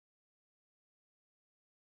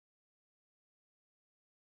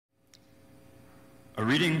A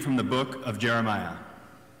reading from the book of Jeremiah.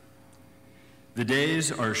 The days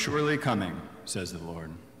are surely coming, says the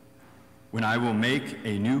Lord, when I will make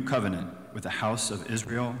a new covenant with the house of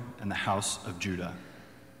Israel and the house of Judah.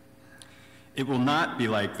 It will not be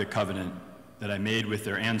like the covenant that I made with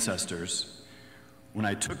their ancestors when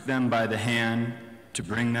I took them by the hand to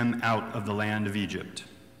bring them out of the land of Egypt,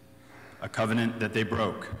 a covenant that they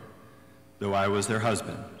broke, though I was their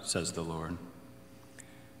husband, says the Lord.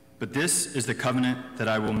 But this is the covenant that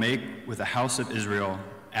I will make with the house of Israel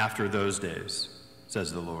after those days,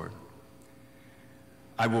 says the Lord.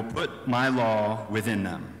 I will put my law within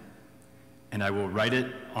them, and I will write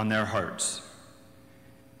it on their hearts,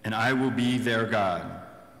 and I will be their God,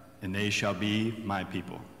 and they shall be my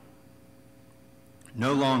people.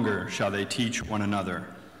 No longer shall they teach one another,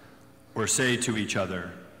 or say to each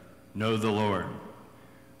other, know the Lord,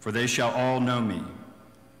 for they shall all know me,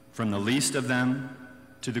 from the least of them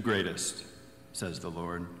to the greatest, says the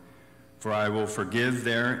Lord. For I will forgive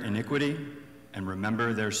their iniquity and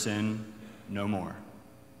remember their sin no more.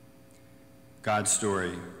 God's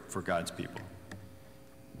story for God's people.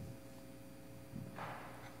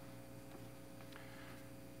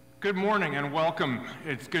 Good morning and welcome.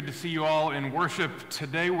 It's good to see you all in worship.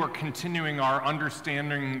 Today we're continuing our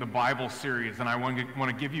Understanding the Bible series, and I want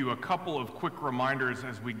to give you a couple of quick reminders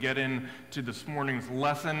as we get into this morning's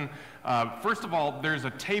lesson. First of all, there's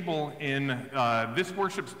a table in this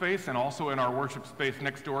worship space and also in our worship space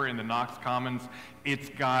next door in the Knox Commons. It's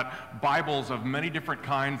got Bibles of many different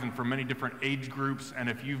kinds and for many different age groups, and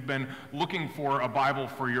if you've been looking for a Bible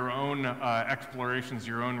for your own explorations,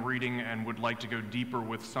 your own reading, and would like to go deeper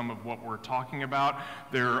with some of what we're talking about,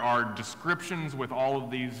 there are descriptions with all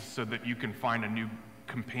of these so that you can find a new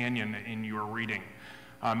companion in your reading.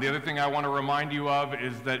 The other thing I want to remind you of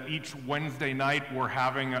is that each Wednesday night we're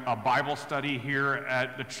having a Bible study here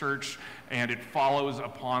at the church, and it follows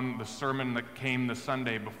upon the sermon that came the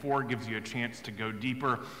Sunday before, gives you a chance to go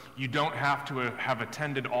deeper. You don't have to have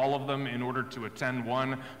attended all of them in order to attend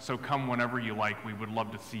one, so come whenever you like. We would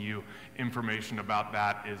love to see you. Information about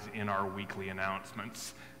that is in our weekly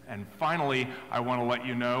announcements. And finally, I want to let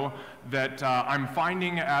you know that I'm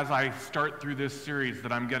finding as I start through this series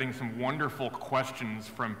that I'm getting some wonderful questions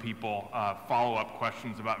from people, follow-up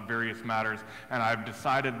questions about various matters, and I've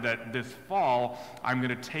decided that this fall I'm going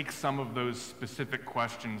to take some of those specific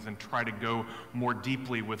questions and try to go more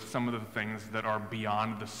deeply with some of the things that are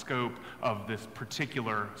beyond the scope of this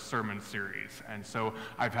particular sermon series. And so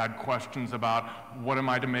I've had questions about what am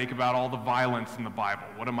I to make about all the violence in the Bible?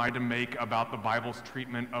 What am I to make about the Bible's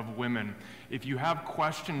treatment of women? If you have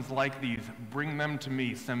questions like these, bring them to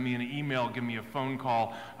me. Send me an email, give me a phone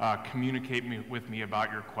call, communicate with me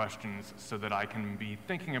about your questions so that I can be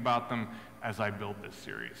thinking about them as I build this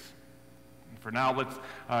series. And for now, let's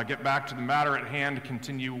get back to the matter at hand,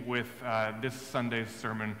 continue with this Sunday's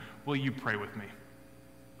sermon. Will you pray with me?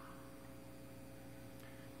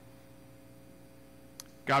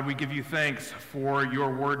 God, we give you thanks for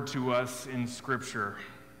your word to us in Scripture,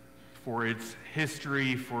 for its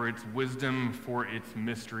history, for its wisdom, for its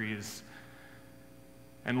mysteries.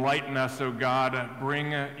 Enlighten us, O God.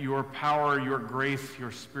 Bring your power, your grace,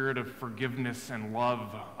 your spirit of forgiveness and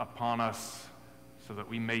love upon us so that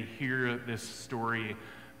we may hear this story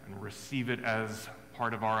and receive it as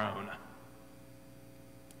part of our own.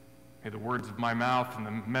 May the words of my mouth and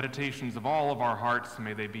the meditations of all of our hearts,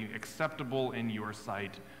 may they be acceptable in your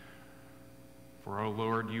sight. For, O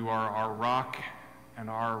Lord, you are our rock and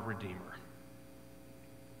our Redeemer.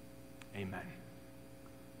 Amen.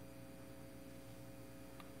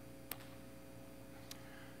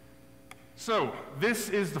 So, this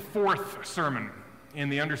is the fourth sermon in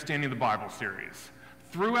the Understanding the Bible series.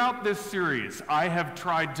 Throughout this series, I have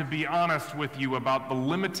tried to be honest with you about the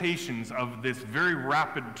limitations of this very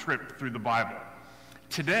rapid trip through the Bible.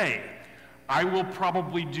 Today, I will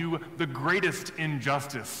probably do the greatest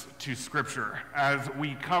injustice to Scripture as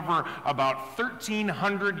we cover about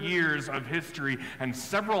 1,300 years of history and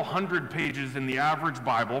several hundred pages in the average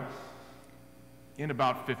Bible in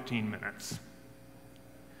about 15 minutes.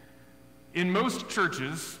 In most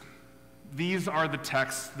churches, these are the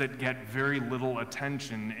texts that get very little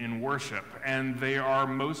attention in worship, and they are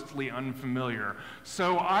mostly unfamiliar.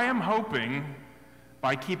 So I am hoping,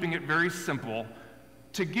 by keeping it very simple,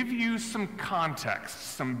 to give you some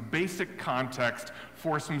context, some basic context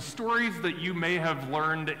for some stories that you may have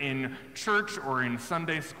learned in church or in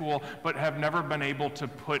Sunday school, but have never been able to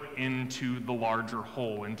put into the larger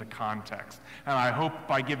whole, into context. And I hope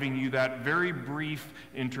by giving you that very brief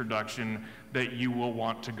introduction that you will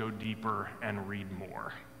want to go deeper and read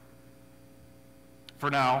more. For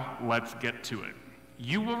now, let's get to it.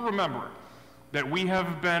 You will remember that we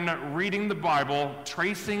have been reading the Bible,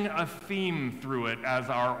 tracing a theme through it as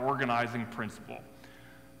our organizing principle.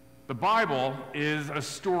 The Bible is a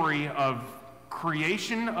story of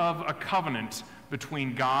creation of a covenant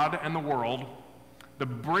between God and the world, the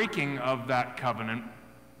breaking of that covenant,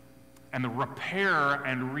 and the repair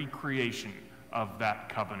and recreation of that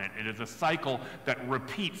covenant. It is a cycle that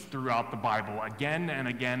repeats throughout the Bible again and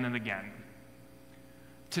again and again.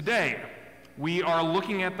 Today, we are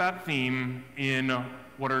looking at that theme in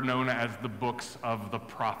what are known as the books of the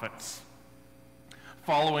prophets.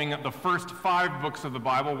 Following the first 5 books of the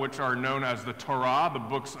Bible, which are known as the Torah, the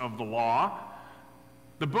books of the law,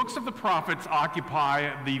 the books of the prophets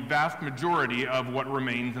occupy the vast majority of what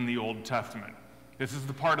remains in the Old Testament. This is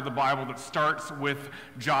the part of the Bible that starts with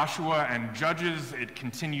Joshua and Judges. It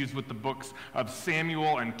continues with the books of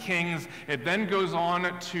Samuel and Kings. It then goes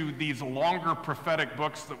on to these longer prophetic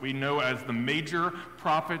books that we know as the major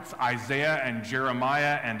prophets, Isaiah and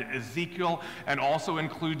Jeremiah and Ezekiel, and also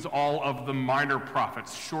includes all of the minor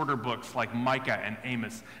prophets, shorter books like Micah and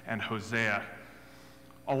Amos and Hosea.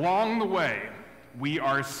 Along the way, we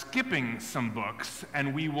are skipping some books,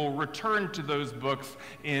 and we will return to those books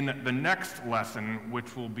in the next lesson,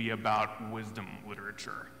 which will be about wisdom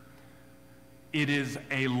literature. It is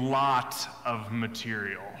a lot of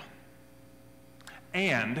material,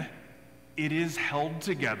 and it is held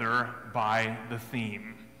together by the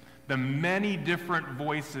theme. The many different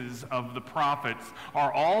voices of the prophets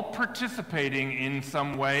are all participating in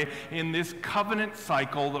some way in this covenant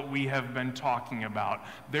cycle that we have been talking about.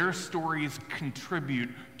 Their stories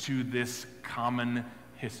contribute to this common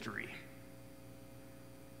history.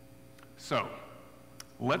 So,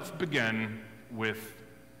 let's begin with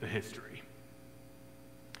the history.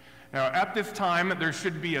 Now, at this time, there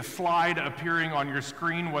should be a slide appearing on your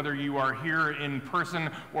screen, whether you are here in person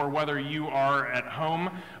or whether you are at home.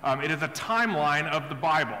 It is a timeline of the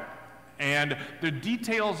Bible. And the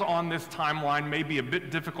details on this timeline may be a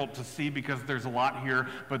bit difficult to see because there's a lot here,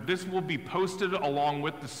 but this will be posted along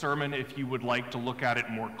with the sermon if you would like to look at it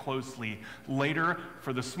more closely later.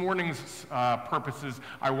 For this morning's purposes,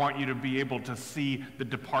 I want you to be able to see the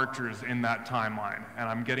departures in that timeline. And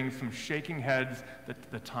I'm getting some shaking heads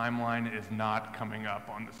that the timeline is not coming up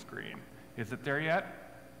on the screen. Is it there yet?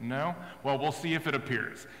 No? Well, we'll see if it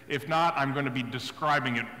appears. If not, I'm going to be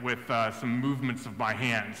describing it with some movements of my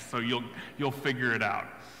hands, so you'll figure it out.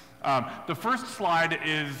 The first slide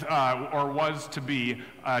is, or was to be,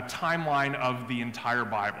 a timeline of the entire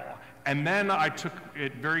Bible. And then I took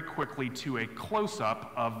it very quickly to a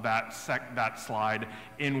close-up of that slide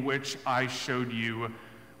in which I showed you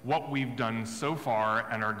what we've done so far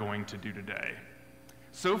and are going to do today.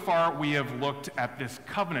 So far, we have looked at this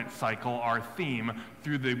covenant cycle, our theme,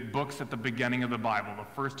 through the books at the beginning of the Bible, the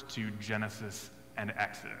first 2, Genesis and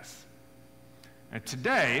Exodus. And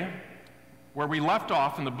today, where we left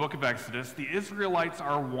off in the book of Exodus, the Israelites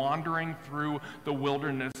are wandering through the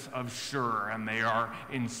wilderness of Shur, and they are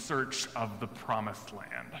in search of the promised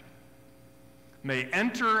land. They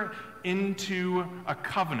enter into a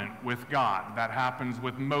covenant with God. That happens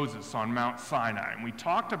with Moses on Mount Sinai. And we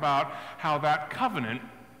talked about how that covenant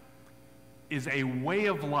is a way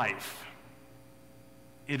of life.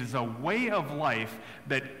 It is a way of life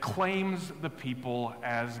that claims the people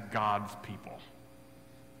as God's people.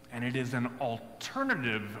 And it is an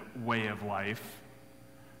alternative way of life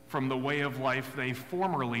from the way of life they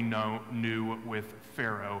formerly knew with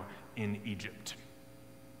Pharaoh in Egypt.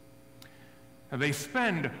 They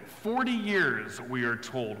spend 40 years, we are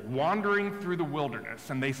told, wandering through the wilderness.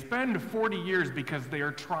 And they spend 40 years because they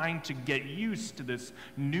are trying to get used to this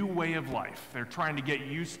new way of life. They're trying to get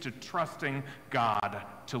used to trusting God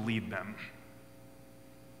to lead them.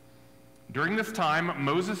 During this time,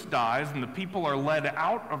 Moses dies, and the people are led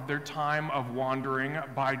out of their time of wandering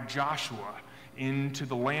by Joshua into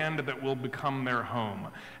the land that will become their home.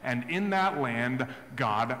 And in that land,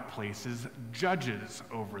 God places judges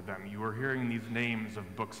over them. You are hearing these names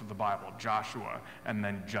of books of the Bible, Joshua and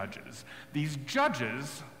then Judges. These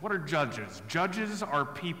judges, what are judges? Judges are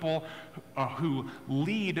people who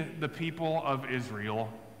lead the people of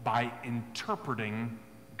Israel by interpreting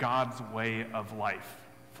God's way of life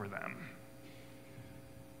for them.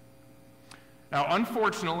 Now,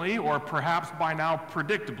 unfortunately, or perhaps by now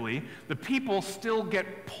predictably, the people still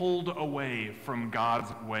get pulled away from God's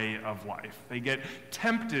way of life. They get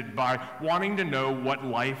tempted by wanting to know what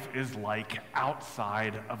life is like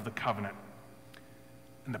outside of the covenant.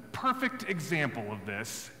 And the perfect example of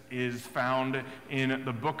this is found in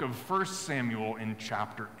the book of 1 Samuel in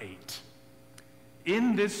chapter 8.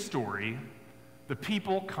 In this story, the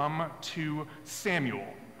people come to Samuel,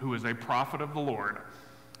 who is a prophet of the Lord.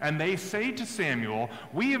 And they say to Samuel,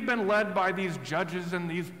 "We have been led by these judges and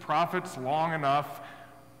these prophets long enough.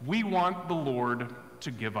 We want the Lord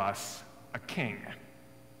to give us a king."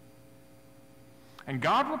 And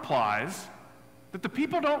God replies that the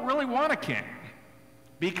people don't really want a king,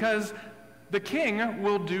 because the king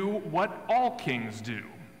will do what all kings do.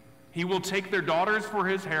 He will take their daughters for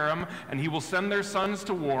his harem, and he will send their sons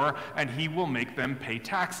to war, and he will make them pay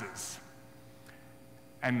taxes.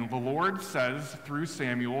 And the Lord says through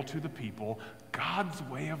Samuel to the people, God's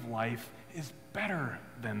way of life is better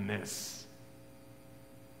than this.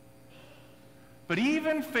 But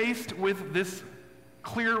even faced with this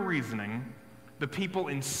clear reasoning, the people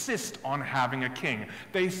insist on having a king.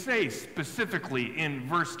 They say specifically in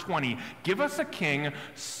verse 20, "Give us a king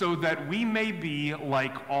so that we may be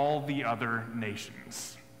like all the other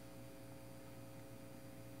nations."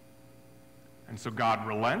 And so God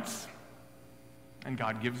relents, and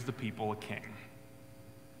God gives the people a king.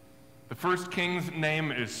 The first king's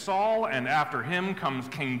name is Saul, and after him comes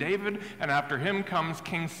King David, and after him comes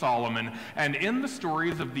King Solomon. And in the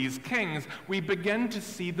stories of these kings, we begin to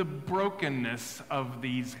see the brokenness of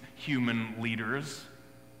these human leaders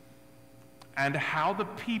and how the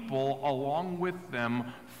people, along with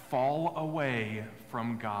them, fall away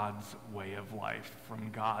from God's way of life,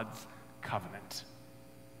 from God's covenant.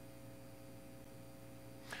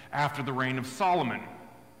 After the reign of Solomon,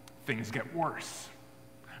 things get worse.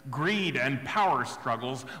 Greed and power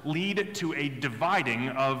struggles lead to a dividing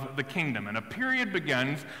of the kingdom, and a period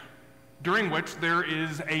begins during which there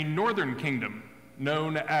is a northern kingdom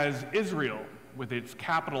known as Israel, with its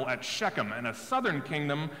capital at Shechem, and a southern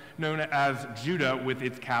kingdom known as Judah, with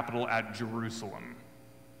its capital at Jerusalem.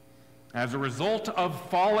 As a result of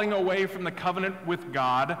falling away from the covenant with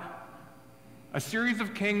God, a series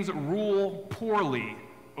of kings rule poorly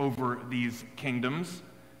over these kingdoms.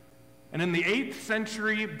 And in the 8th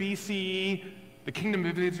century BCE, the kingdom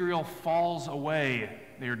of Israel falls away.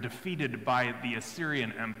 They are defeated by the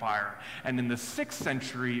Assyrian Empire. And in the 6th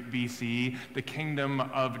century BCE, the kingdom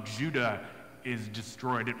of Judah is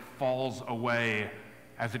destroyed. It falls away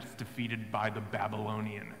as it's defeated by the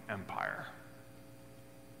Babylonian Empire.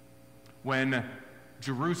 When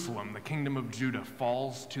Jerusalem, the kingdom of Judah,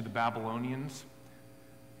 falls to the Babylonians,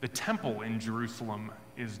 the temple in Jerusalem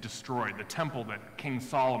is destroyed, the temple that King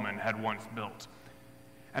Solomon had once built.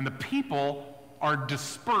 And the people are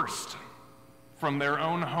dispersed from their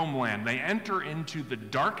own homeland. They enter into the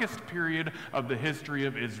darkest period of the history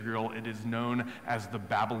of Israel. It is known as the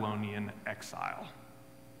Babylonian exile.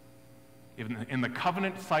 In the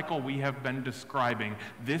covenant cycle we have been describing,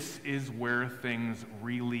 this is where things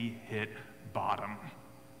really hit bottom,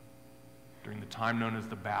 during the time known as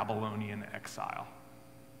the Babylonian exile.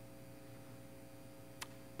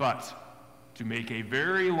 But to make a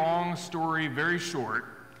very long story very short,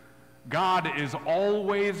 God is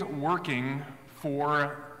always working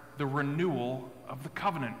for the renewal of the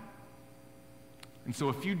covenant. And so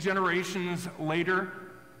a few generations later,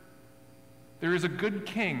 there is a good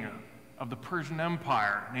king of the Persian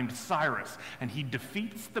Empire named Cyrus, and he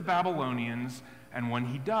defeats the Babylonians, and when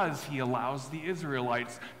he does, he allows the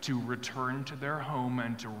Israelites to return to their home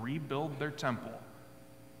and to rebuild their temple.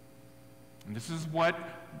 And this is what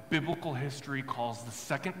biblical history calls the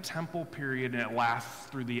Second Temple period, and it lasts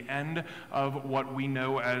through the end of what we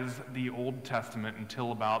know as the Old Testament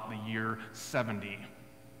until about the year 70.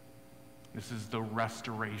 This is the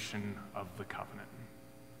restoration of the covenant.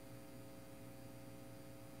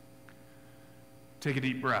 Take a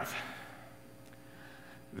deep breath.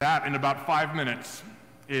 That, in about 5 minutes,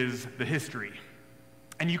 is the history.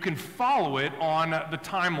 And you can follow it on the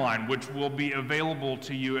timeline, which will be available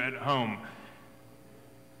to you at home.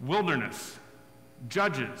 Wilderness,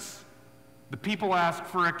 Judges, the people ask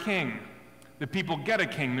for a king. The people get a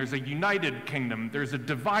king. There's a united kingdom. There's a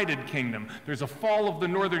divided kingdom. There's a fall of the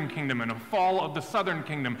northern kingdom and a fall of the southern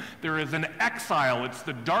kingdom. There is an exile. It's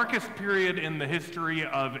the darkest period in the history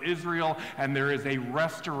of Israel, and there is a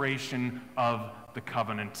restoration of the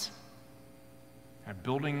covenant, a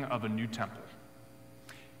building of a new temple.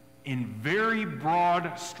 In very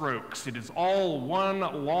broad strokes, it is all one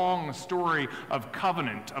long story of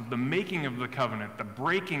covenant, of the making of the covenant, the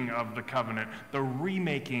breaking of the covenant, the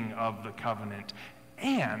remaking of the covenant.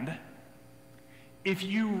 And if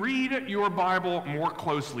you read your Bible more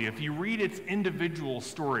closely, if you read its individual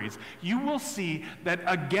stories, you will see that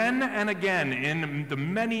again and again in the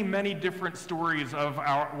many, many different stories of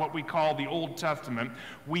what we call the Old Testament,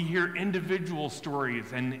 we hear individual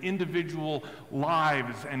stories and individual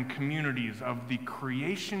lives and communities of the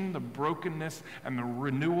creation, the brokenness, and the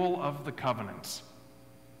renewal of the covenants.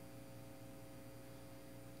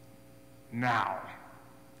 Now,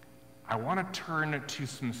 I want to turn to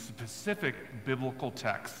some specific biblical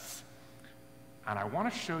texts, and I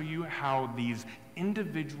want to show you how these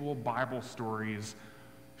individual Bible stories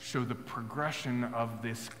show the progression of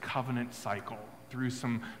this covenant cycle through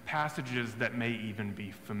some passages that may even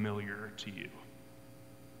be familiar to you.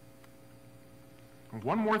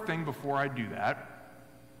 One more thing before I do that.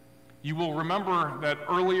 You will remember that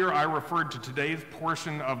earlier I referred to today's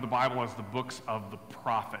portion of the Bible as the books of the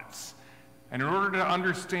prophets. And in order to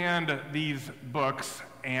understand these books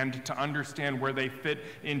and to understand where they fit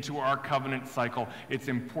into our covenant cycle, it's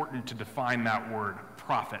important to define that word,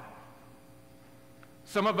 prophet.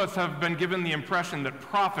 Some of us have been given the impression that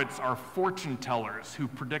prophets are fortune tellers who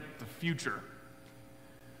predict the future.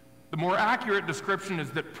 The more accurate description is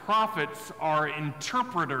that prophets are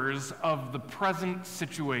interpreters of the present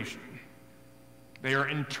situation. They are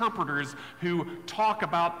interpreters who talk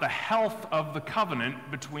about the health of the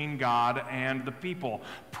covenant between God and the people.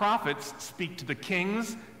 Prophets speak to the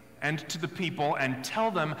kings and to the people and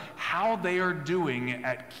tell them how they are doing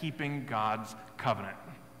at keeping God's covenant,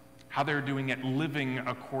 how they're doing at living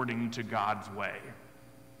according to God's way.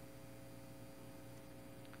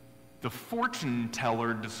 The fortune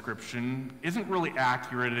teller description isn't really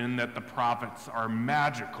accurate in that the prophets are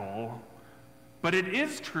magical, but it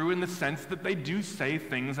is true in the sense that they do say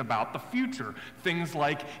things about the future. Things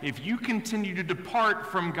like, if you continue to depart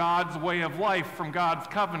from God's way of life, from God's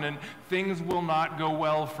covenant, things will not go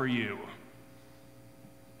well for you.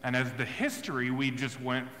 And as the history we just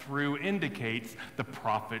went through indicates, the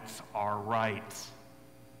prophets are right.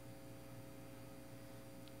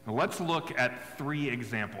 Now let's look at 3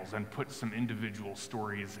 examples and put some individual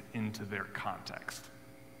stories into their context.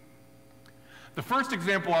 The first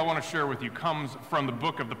example I want to share with you comes from the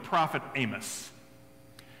book of the prophet Amos.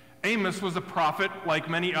 Amos was a prophet, like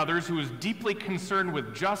many others, who was deeply concerned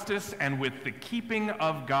with justice and with the keeping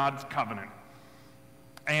of God's covenant.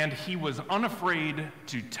 And he was unafraid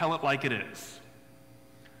to tell it like it is.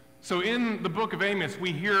 So in the book of Amos,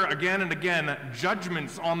 we hear again and again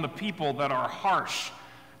judgments on the people that are harsh.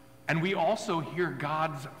 And we also hear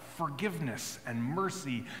God's forgiveness and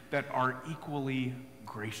mercy that are equally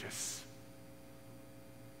gracious.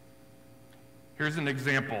 Here's an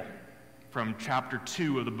example from chapter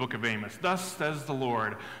 2 of the book of Amos. Thus says the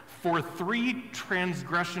Lord, for 3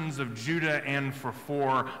 transgressions of Judah and for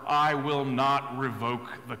 4, I will not revoke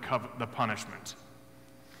the punishment.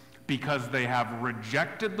 Because they have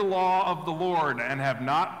rejected the law of the Lord and have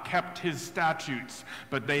not kept his statutes,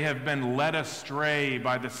 but they have been led astray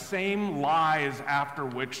by the same lies after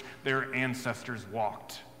which their ancestors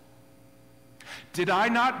walked. Did I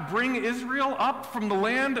not bring Israel up from the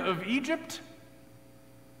land of Egypt?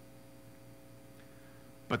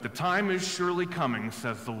 But the time is surely coming,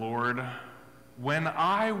 says the Lord, when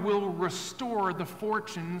I will restore the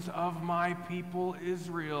fortunes of my people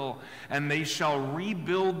Israel, and they shall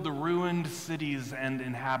rebuild the ruined cities and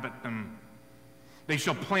inhabit them. They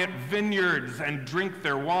shall plant vineyards and drink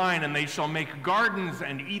their wine, and they shall make gardens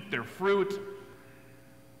and eat their fruit.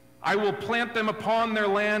 I will plant them upon their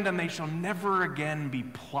land, and they shall never again be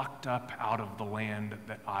plucked up out of the land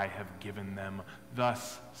that I have given them.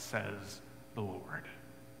 Thus says the Lord.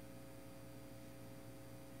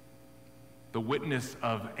 The witness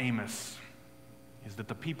of Amos is that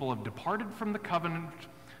the people have departed from the covenant,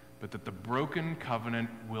 but that the broken covenant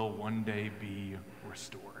will one day be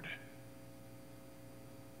restored.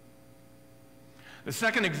 The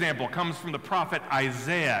second example comes from the prophet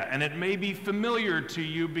Isaiah, and it may be familiar to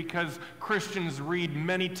you because Christians read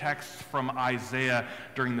many texts from Isaiah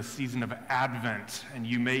during the season of Advent, and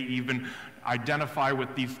you may even identify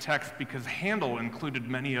with these texts because Handel included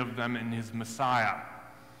many of them in his Messiah.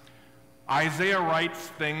 Isaiah writes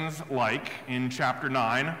things like, in chapter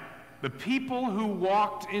 9, the people who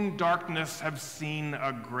walked in darkness have seen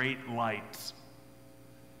a great light.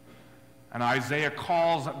 And Isaiah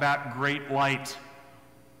calls that great light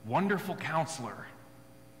Wonderful Counselor,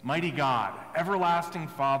 Mighty God, Everlasting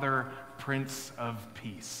Father, Prince of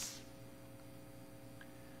Peace.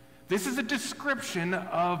 This is a description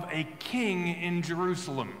of a king in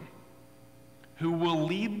Jerusalem who will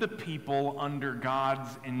lead the people under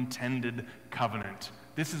God's intended covenant.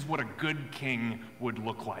 This is what a good king would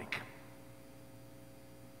look like.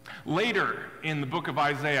 Later in the book of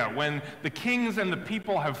Isaiah, when the kings and the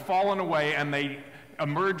people have fallen away and they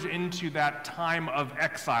emerge into that time of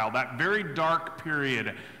exile, that very dark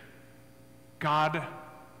period, God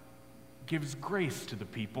gives grace to the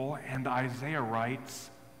people, and Isaiah writes,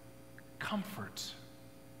 comfort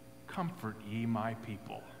ye my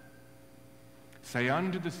people. Say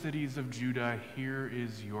unto the cities of Judah, here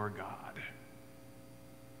is your God.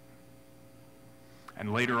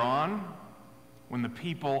 And later on, when the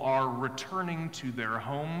people are returning to their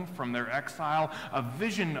home from their exile, a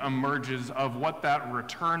vision emerges of what that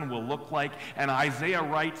return will look like. And Isaiah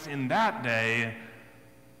writes, in that day,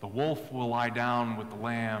 the wolf will lie down with the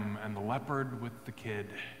lamb and the leopard with the kid,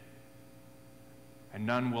 and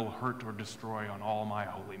none will hurt or destroy on all my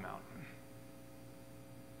holy mountain.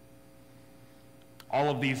 All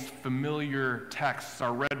of these familiar texts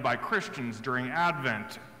are read by Christians during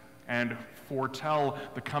Advent and foretell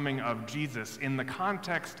the coming of Jesus. In the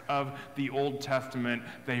context of the Old Testament,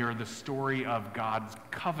 they are the story of God's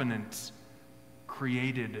covenant,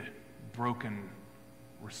 created, broken,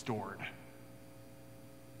 restored.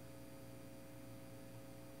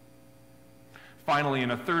 Finally,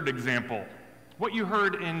 in a third example, what you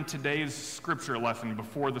heard in today's scripture lesson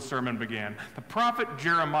before the sermon began, the prophet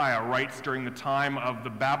Jeremiah writes during the time of the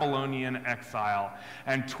Babylonian exile,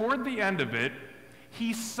 and toward the end of it,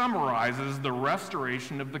 he summarizes the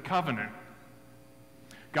restoration of the covenant.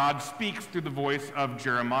 God speaks through the voice of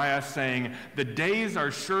Jeremiah, saying, "The days are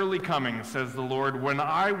surely coming, says the Lord, when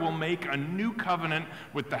I will make a new covenant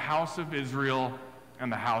with the house of Israel and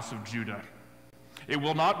the house of Judah. It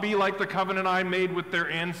will not be like the covenant I made with their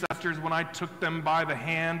ancestors when I took them by the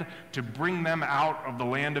hand to bring them out of the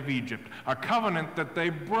land of Egypt, a covenant that they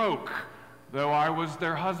broke, though I was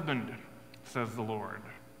their husband, says the Lord.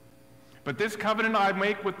 But this covenant I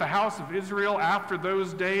make with the house of Israel after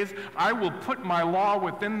those days, I will put my law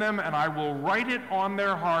within them, and I will write it on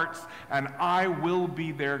their hearts, and I will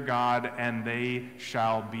be their God, and they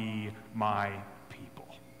shall be my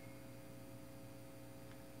people."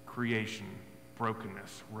 Creation,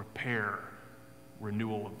 brokenness, repair,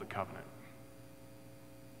 renewal of the covenant.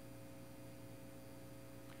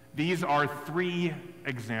 These are three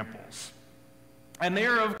examples. And they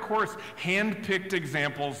are, of course, hand-picked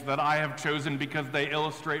examples that I have chosen because they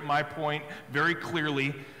illustrate my point very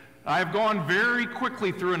clearly. I have gone very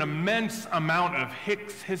quickly through an immense amount of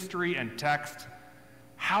history and text.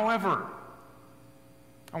 However,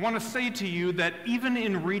 I want to say to you that even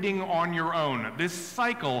in reading on your own, this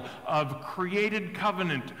cycle of created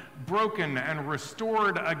covenant, broken and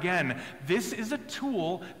restored again, this is a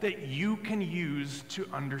tool that you can use to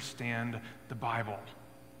understand the Bible.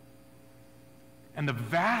 And the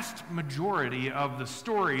vast majority of the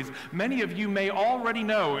stories, many of you may already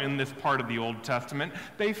know in this part of the Old Testament,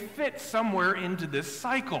 they fit somewhere into this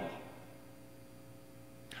cycle.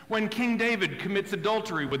 When King David commits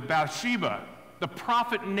adultery with Bathsheba, the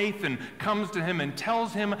prophet Nathan comes to him and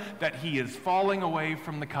tells him that he is falling away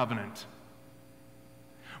from the covenant.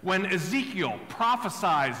 When Ezekiel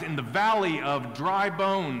prophesies in the valley of dry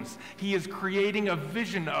bones, he is creating a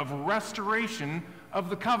vision of restoration of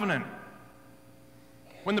the covenant.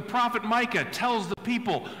 When the prophet Micah tells the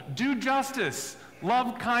people, "Do justice,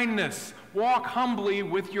 love kindness, walk humbly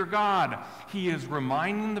with your God," he is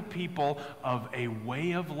reminding the people of a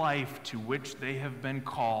way of life to which they have been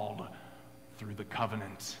called through the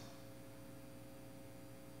covenant.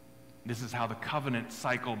 This is how the covenant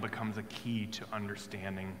cycle becomes a key to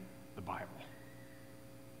understanding the Bible.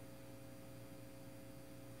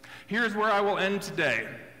 Here's where I will end today.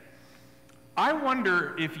 I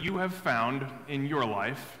wonder if you have found in your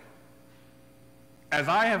life, as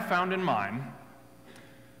I have found in mine,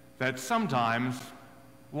 that sometimes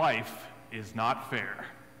life is not fair.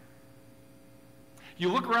 You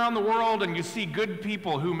look around the world and you see good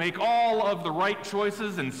people who make all of the right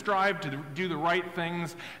choices and strive to do the right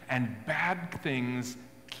things, and bad things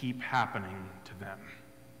keep happening to them.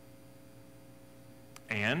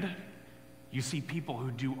 And you see people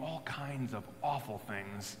who do all kinds of awful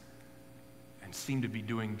things and seem to be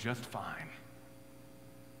doing just fine.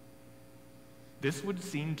 This would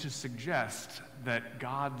seem to suggest that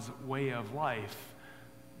God's way of life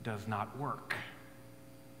does not work.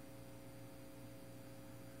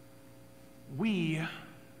 We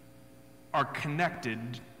are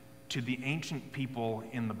connected to the ancient people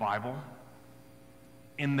in the Bible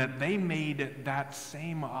in that they made that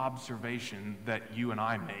same observation that you and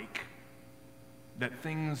I make, that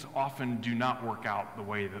things often do not work out the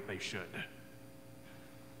way that they should.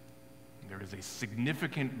 There is a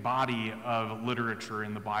significant body of literature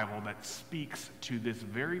in the Bible that speaks to this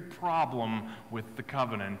very problem with the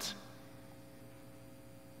covenant.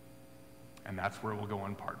 And that's where we'll go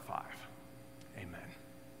in part 5. Amen.